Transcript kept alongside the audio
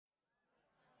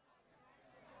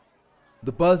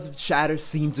The buzz of chatter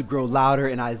seemed to grow louder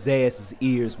in Isaiah's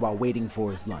ears while waiting for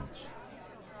his lunch.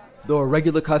 Though a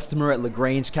regular customer at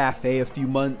LaGrange Cafe a few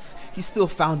months, he still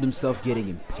found himself getting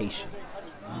impatient.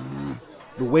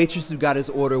 The waitress who got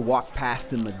his order walked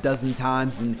past him a dozen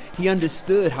times, and he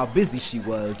understood how busy she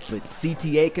was, but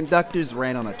CTA conductors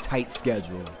ran on a tight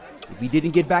schedule. If he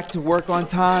didn't get back to work on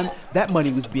time, that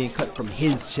money was being cut from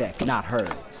his check, not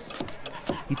hers.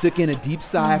 He took in a deep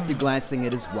sigh after glancing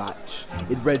at his watch.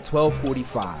 It read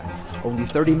 12:45. Only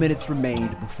 30 minutes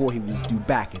remained before he was due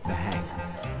back at the hangar.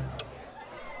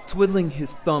 Twiddling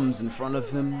his thumbs in front of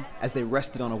him as they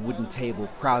rested on a wooden table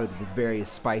crowded with various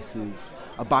spices,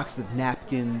 a box of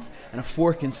napkins, and a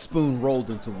fork and spoon rolled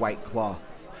into white cloth,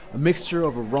 a mixture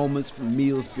of aromas from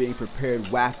meals being prepared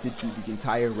wafted through the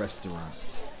entire restaurant.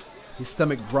 His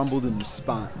stomach grumbled in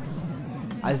response.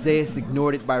 Isaiah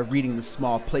ignored it by reading the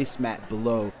small placemat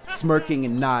below, smirking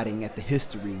and nodding at the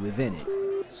history within it.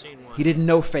 He didn't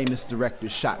know famous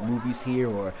directors shot movies here,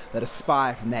 or that a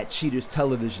spy from that Cheaters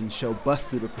television show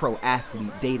busted a pro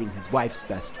athlete dating his wife's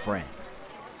best friend.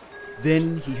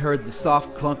 Then he heard the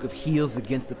soft clunk of heels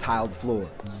against the tiled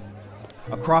floors.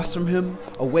 Across from him,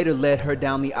 a waiter led her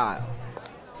down the aisle.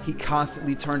 He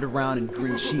constantly turned around and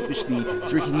grinned sheepishly,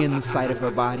 drinking in the sight of her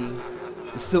body.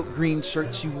 The silk green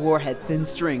shirt she wore had thin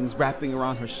strings wrapping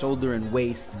around her shoulder and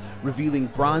waist, revealing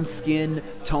bronze skin,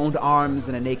 toned arms,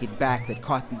 and a naked back that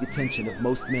caught the attention of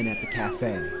most men at the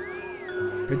cafe.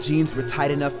 Her jeans were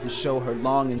tight enough to show her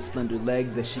long and slender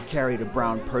legs as she carried a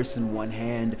brown purse in one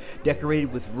hand,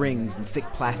 decorated with rings and thick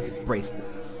plastic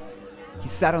bracelets. He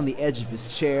sat on the edge of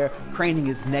his chair, craning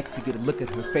his neck to get a look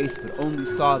at her face, but only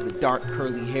saw the dark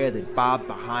curly hair that bobbed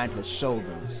behind her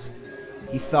shoulders.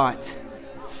 He thought,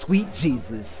 "Sweet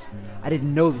Jesus, I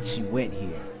didn't know that she went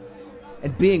here."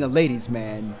 And being a ladies'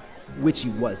 man, which he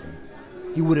wasn't,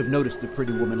 he would have noticed a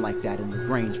pretty woman like that in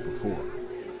LaGrange before.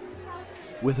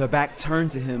 With her back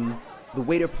turned to him, the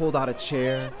waiter pulled out a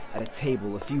chair at a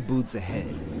table a few booths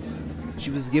ahead. She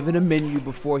was given a menu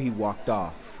before he walked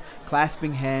off,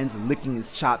 clasping hands and licking his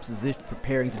chops as if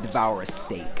preparing to devour a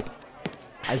steak.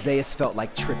 Isaiah felt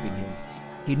like tripping him.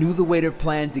 He knew the waiter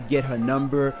planned to get her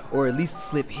number, or at least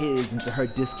slip his into her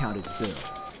discounted bill.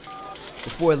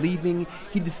 Before leaving,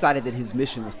 he decided that his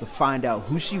mission was to find out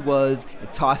who she was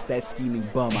and toss that scheming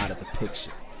bum out of the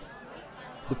picture.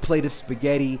 The plate of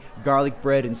spaghetti, garlic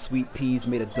bread, and sweet peas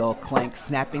made a dull clank,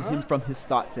 snapping him from his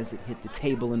thoughts as it hit the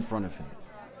table in front of him.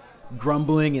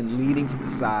 Grumbling and leaning to the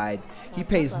side, he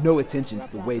pays no attention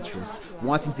to the waitress,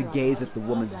 wanting to gaze at the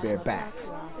woman's bare back.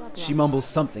 She mumbles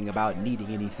something about needing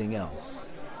anything else.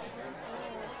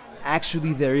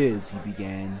 "Actually, there is," he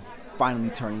began, finally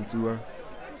turning to her.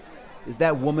 "Is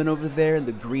that woman over there in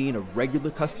the green a regular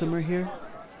customer here?"